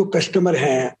हमारे जो कस्टमर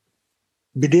हैं,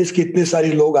 विदेश के इतने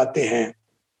सारे लोग आते हैं,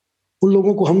 उन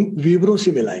लोगों को हम वीवरों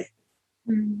से मिलाएं।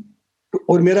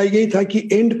 और मेरा यही था कि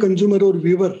एंड कंज्यूमर और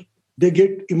weaver they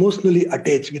get emotionally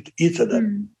attach with each other.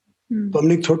 तो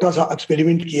हमने एक छोटा सा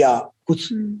एक्सपेरिमेंट किया, कुछ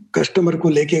कस्टमर को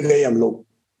लेके गए हम लोग,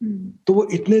 तो वो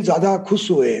इतने ज्यादा खुश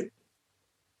हुए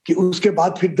कि उसके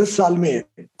बाद फिर 10 साल में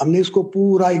हमने इसको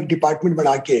पूरा एक डिपार्टमेंट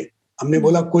बना के हमने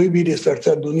बोला कोई भी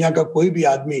रिसर्चर, दुनिया का कोई भी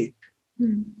आदमी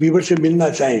वीवर से मिलना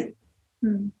चाहे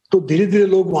तो धीरे धीरे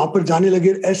लोग वहां पर जाने लगे।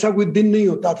 ऐसा कोई दिन नहीं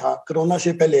होता था कोरोना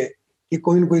से पहले कि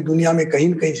कोई न कोई दुनिया में कहीं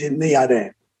न कहीं से नहीं आ रहे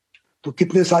हैं। तो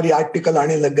कितने सारे आर्टिकल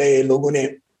आने लग गए, लोगों ने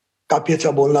काफी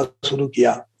अच्छा बोलना शुरू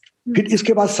किया। फिर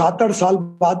इसके बाद 7-8 साल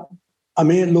बाद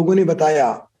हमें लोगों ने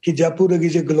बताया कि Jaipur rug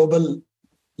is a global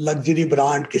luxury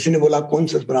brand, किसी ने बोला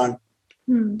कॉन्शियस ब्रांड।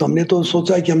 तो हमने तो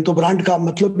सोचा कि हम तो ब्रांड का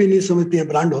मतलब भी नहीं समझते हैं,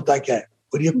 ब्रांड होता क्या है,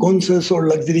 और ये कॉन्शियस और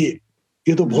लग्जरी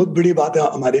ये तो बहुत बड़ी बात है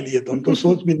हमारे लिए, तो हम तो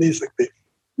सोच भी नहीं सकते।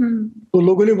 तो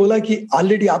लोगों ने बोला कि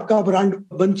ऑलरेडी आपका ब्रांड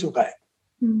बन चुका है।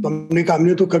 तो हमने कहा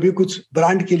हमने तो कभी कुछ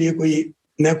ब्रांड के लिए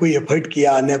कोई एफर्ट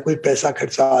किया, न कोई पैसा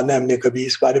खर्चा, न हमने कभी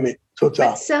इस बारे में सोचा।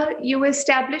 But sir, you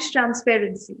established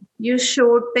transparency. You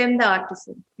showed them the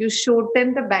artisan. You showed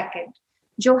them the back end.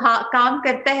 जो काम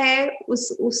करता है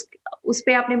उस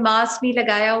पे आपने मास्क नहीं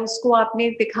लगाया, उसको आपने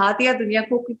दिखा दिया दुनिया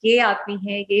को कि ये आदमी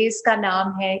है, ये इसका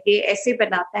नाम है, ये ऐसे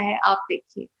बनाता है, आप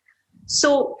देखिए। So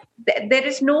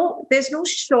there's no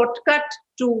shortcut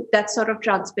to that sort of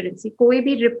transparency. कोई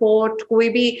भी रिपोर्ट, कोई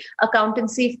भी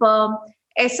अकाउंटेंसी फर्म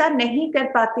ऐसा नहीं कर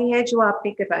पाती है जो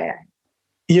आपने करवाया है।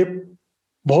 ये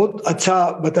बहुत अच्छा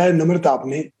बताया नम्रता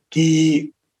आपने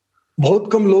कि बहुत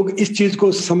कम लोग इस चीज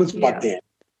को समझ पाते हैं।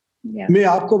 मैं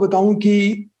आपको बताऊं कि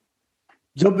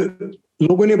जब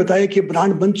लोगों ने बताया कि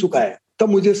ब्रांड बन चुका है, तब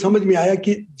मुझे समझ में आया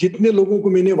कि जितने लोगों को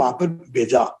मैंने वहां पर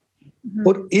भेजा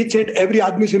और ईच एंड एवरी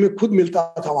आदमी से मैं खुद मिलता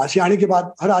था, वहां से आने के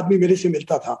बाद हर आदमी मेरे से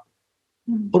मिलता था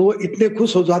और वो इतने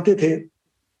खुश हो जाते थे।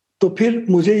 तो फिर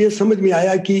मुझे ये समझ में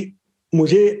आया कि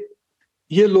मुझे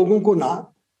ये लोगों को ना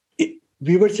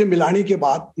वीवर से मिलाने के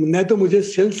बाद न तो मुझे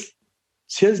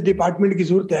सेल्स डिपार्टमेंट की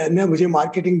जरूरत है, न मुझे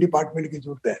मार्केटिंग डिपार्टमेंट की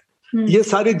जरूरत है। ये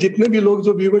सारे जितने भी लोग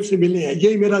जो वीवर से मिले हैं,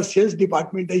 यही मेरा सेल्स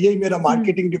डिपार्टमेंट है, यही मेरा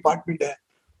मार्केटिंग डिपार्टमेंट है,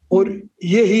 और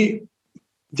ये ही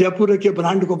जयपुर के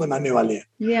ब्रांड को बनाने वाले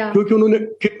हैं। क्योंकि उन्होंने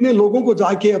कितने लोगों को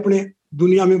जाके अपने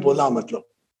दुनिया में बोला। मतलब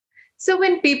So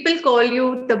when people call you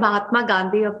the Mahatma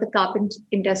Gandhi of the carpet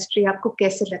industry, आपको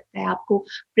कैसे लगता है? आपको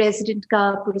प्रेसिडेंट का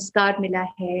पुरस्कार मिला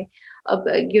है,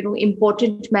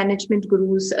 important management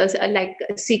gurus like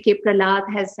C.K.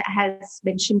 Prahlad has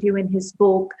mentioned you in his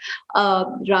book,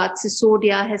 Raj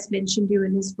Sisodia has mentioned you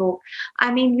in his book.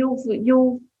 I mean,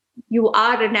 you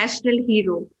are a national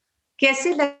hero.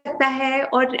 कैसे लगता है?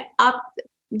 और आप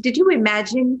did you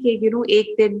imagine कि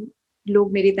एक दिन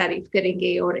लोग मेरी तारीफ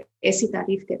करेंगे और ऐसी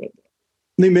तारीफ करेंगे?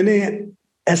 नहीं, मैंने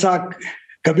ऐसा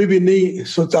कभी भी नहीं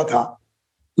सोचा था।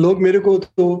 लोग मेरे को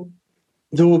तो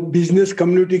जो बिजनेस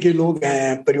कम्युनिटी के लोग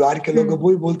हैं, परिवार के लोग, वो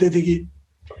भी बोलते थे कि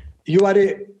you are a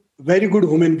very good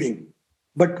human being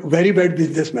but very bad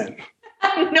businessman.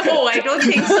 No, I don't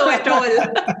think so at all.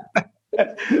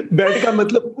 Bad का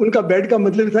मतलब, उनका बैड का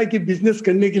मतलब था कि बिजनेस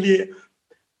करने के लिए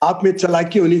आप में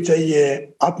चालाकी होनी चाहिए,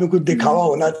 आप में कुछ दिखावा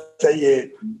होना चाहिए,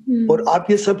 और आप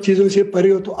ये सब चीजों से परे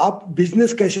हो तो आप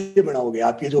बिजनेस कैसे बनाओगे?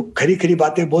 आप ये जो खरी खरी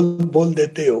बातें बोल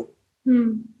देते हो,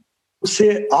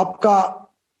 उससे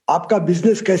आपका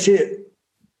बिजनेस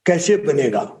कैसे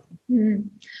बनेगा?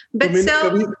 But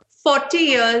sir, 40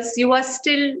 years you are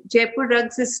still, Jaipur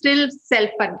Rugs is still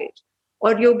self-funded.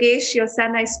 Or Yogesh, your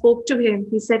son, I spoke to him.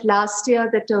 He said last year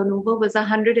the turnover was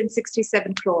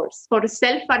 167 crores. For a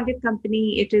self-funded company,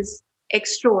 it is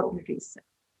extraordinary, sir.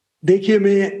 देखिए,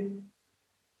 मैं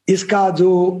इसका जो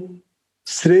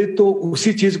श्रेय तो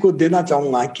उसी चीज को देना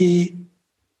चाहूंगा कि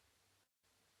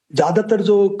ज्यादातर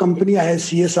जो कंपनियां है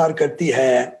CSR करती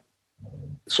है,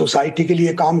 सोसाइटी के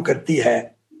लिए काम करती है,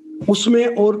 उसमें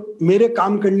और मेरे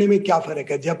काम करने में क्या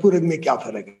फर्क है, जयपुर रग में क्या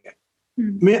फर्क है।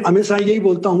 मैं हमेशा यही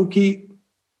बोलता हूं कि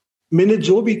मैंने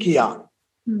जो भी किया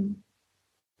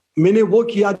मैंने वो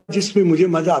किया जिसमें मुझे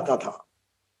मजा आता था।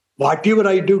 Whatever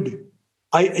I did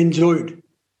I enjoyed.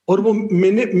 और वो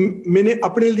मैंने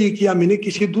अपने लिए किया, मैंने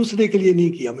किसी दूसरे के लिए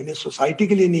नहीं किया, मैंने सोसाइटी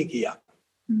के लिए नहीं किया।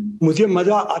 मुझे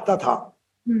मजा आता था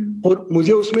और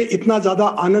मुझे उसमें इतना ज्यादा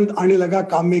आनंद आने लगा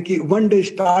काम में कि one day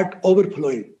start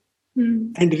overflowing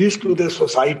and reach to the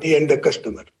society and the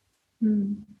customer.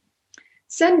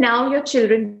 So now your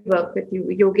children work with you.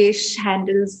 Yogesh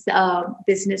handles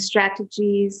business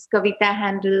strategies, Kavita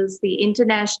handles the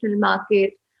international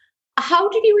market. How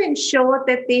did you ensure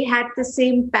that they had the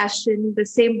same passion, the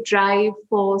same drive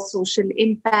for social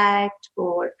impact,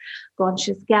 for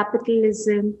conscious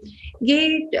capitalism? ये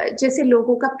जैसे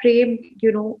लोगों का प्रेम,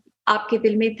 आपके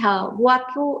दिल में था, वो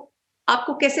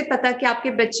आपको कैसे पता कि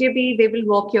आपके बच्चे भी they will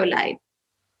walk your life?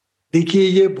 देखिए,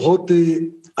 ये बहुत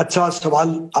अच्छा सवाल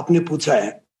आपने पूछा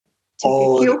है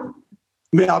और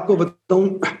मैं आपको बताऊं,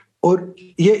 और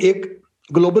ये एक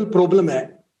ग्लोबल प्रॉब्लम है।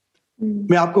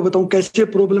 मैं आपको बताऊं कैसे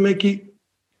प्रॉब्लम है कि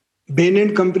बेन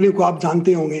एंड कंपनी को आप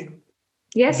जानते होंगे।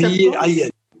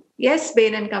 BAIN। Yes,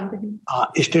 Bain and company.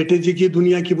 हाँ, स्ट्रेटेजी की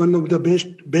दुनिया की one of the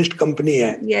best company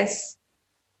है। यस।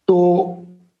 तो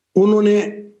उन्होंने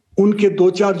उनके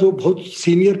 2-4 जो बहुत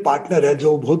सीनियर पार्टनर है,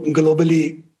 जो बहुत ग्लोबली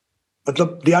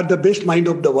मतलब they are the best mind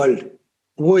of the world,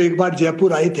 वो एक बार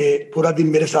जयपुर आए थे, पूरा दिन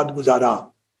मेरे साथ गुजारा।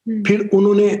 फिर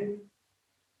उन्होंने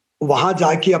वहां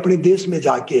जाके, अपने देश में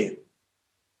जाके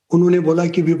उन्होंने बोला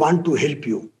कि we want to help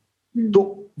you. तो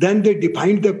then they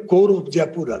defined the core of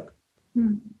Jaipur,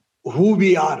 who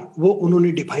we are, वो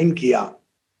उन्होंने डिफाइन किया।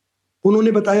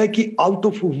 उन्होंने बताया कि out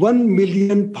of 1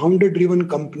 million founder driven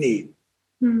company,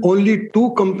 only 2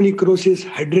 company crosses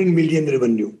 100 million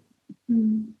revenue.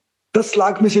 10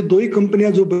 lakh में से 2 ही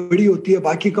कंपनियां जो बड़ी होती है,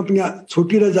 बाकी कंपनियां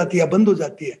छोटी रह जाती है, बंद हो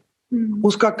जाती है।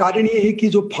 उसका कारण ये है कि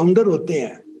जो फाउंडर होते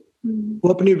हैं वो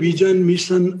अपने विजन,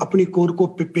 मिशन, अपनी कोर को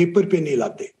पेपर पे नहीं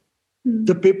लाते।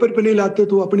 जब पेपर पे नहीं लाते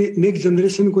तो अपनी नेक्स्ट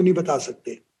जनरेशन को नहीं बता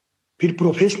सकते, फिर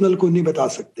प्रोफेशनल को नहीं बता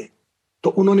सकते। तो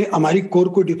उन्होंने हमारी कोर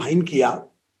को डिफाइन किया,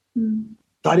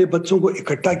 सारे बच्चों को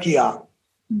इकट्ठा किया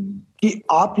कि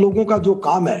आप लोगों का जो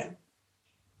काम है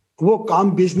वो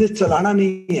काम बिजनेस चलाना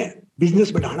नहीं है,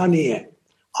 बिजनेस बढ़ाना नहीं है।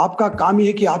 आपका काम ये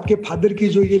है कि आपके फादर की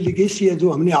जो ये लिगेसी है, जो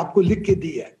हमने आपको लिख के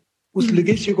दी है, उस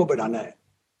लिगेसी को बढ़ाना है।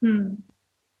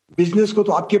 बिजनेस को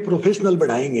तो आपके प्रोफेशनल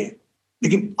बढ़ाएंगे,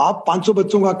 लेकिन आप 500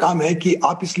 बच्चों का काम है कि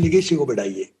आप इस लिगेसी को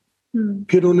बढ़ाइए।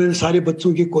 फिर उन्होंने सारे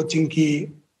बच्चों की कोचिंग की,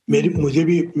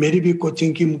 मेरी भी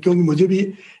कोचिंग की, क्योंकि मुझे भी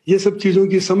ये सब चीजों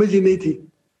की समझ ही नहीं थी।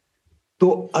 तो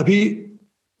अभी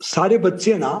सारे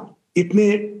बच्चे ना इतने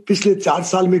पिछले 4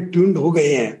 साल में ट्यून्ड हो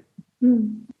गए हैं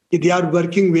कि they are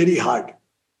working very hard,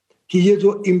 कि ये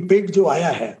जो इम्पैक्ट जो आया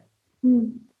है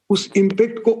उस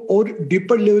इम्पैक्ट को और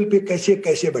डीपर लेवल पे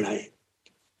कैसे बढ़ाएं।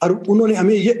 और उन्होंने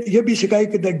हमें ये भी सिखाया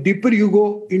कि the deeper you go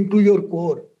into your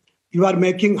core, you are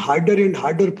making harder and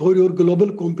harder for your global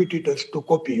competitors to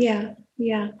copy.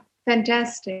 Yeah,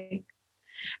 fantastic.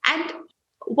 And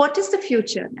what is the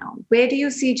future now? Where do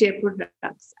you see Jaipur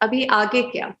Rugs? अभी आगे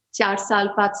क्या? 4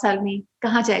 साल 5 साल में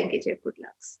कहाँ जाएंगे Jaipur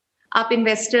Rugs? आप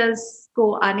investors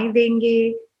को आने देंगे?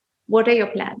 What are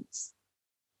your plans?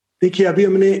 देखिए, अभी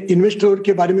हमने इन्वेस्टर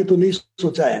के बारे में तो नहीं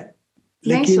सोचा है,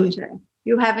 नहीं सोचा है.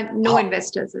 You haven't, no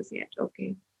investors as yet.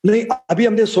 Okay. नहीं, अभी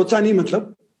हमने सोचा नहीं,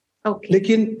 मतलब Okay.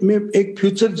 लेकिन मैं एक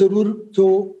फ्यूचर जरूर, जो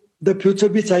the future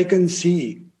which I can see,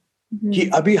 कि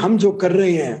अभी हम जो कर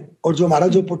रहे हैं और जो हमारा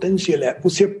जो पोटेंशियल है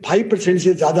उससे 5%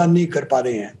 से ज्यादा नहीं कर पा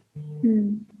रहे हैं।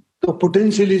 तो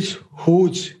पोटेंशियल इज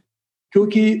ह्यूज,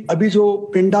 क्योंकि अभी जो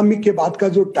पेंडेमिक के बाद का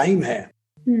जो टाइम है,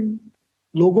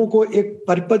 लोगों को एक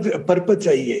पर्पज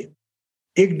चाहिए,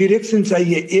 एक डायरेक्शन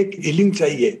चाहिए, एक हीलिंग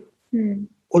चाहिए।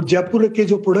 और जयपुर के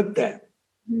जो प्रोडक्ट है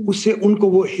उससे उनको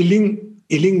वो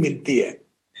हीलिंग मिलती है।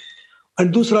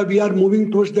 And दूसरा, we are moving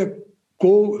towards the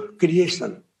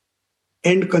co-creation,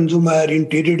 end consumer,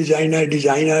 interior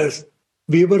designers,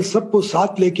 weaver, सबको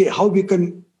साथ लेके how we can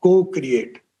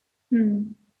co-create।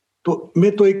 तो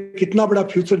मैं तो एक कितना बड़ा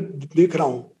फ्यूचर देख रहा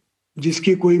हूँ,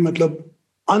 जिसकी कोई मतलब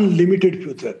अनलिमिटेड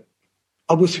फ्यूचर।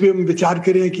 अब उस पर हम विचार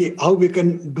करें कि how we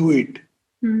can do it।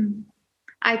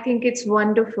 I think it's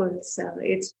wonderful, sir.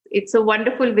 It's a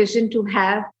wonderful vision to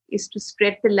have. is to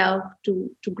spread the love, to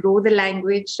grow the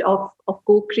language of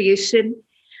co-creation,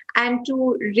 and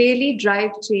to really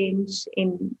drive change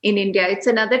in India. It's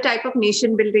another type of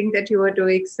nation building that you are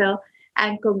doing, sir.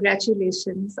 And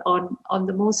congratulations on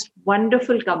the most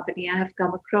wonderful company I have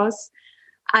come across.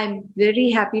 I'm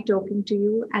very happy talking to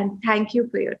you, and thank you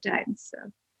for your time,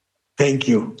 sir. Thank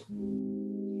you.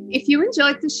 If you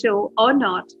enjoyed the show or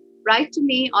not, write to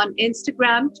me on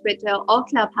Instagram, Twitter, or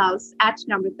Clubhouse at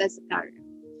Namrata Zakaria.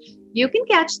 You can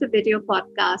catch the video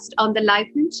podcast on the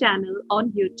Lifeman channel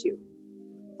on YouTube.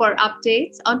 For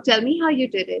updates on Tell Me How You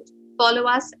Did It, follow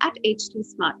us at HT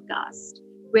Smartcast.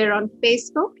 We're on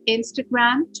Facebook,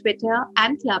 Instagram, Twitter,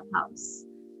 and Clubhouse.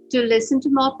 To listen to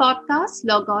more podcasts,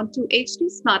 log on to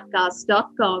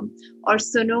htsmartcast.com or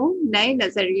suno naye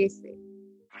nazariye se.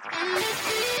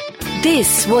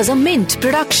 This was a Mint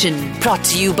production brought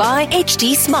to you by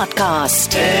HT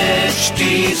Smartcast.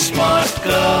 HT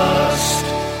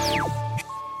Smartcast.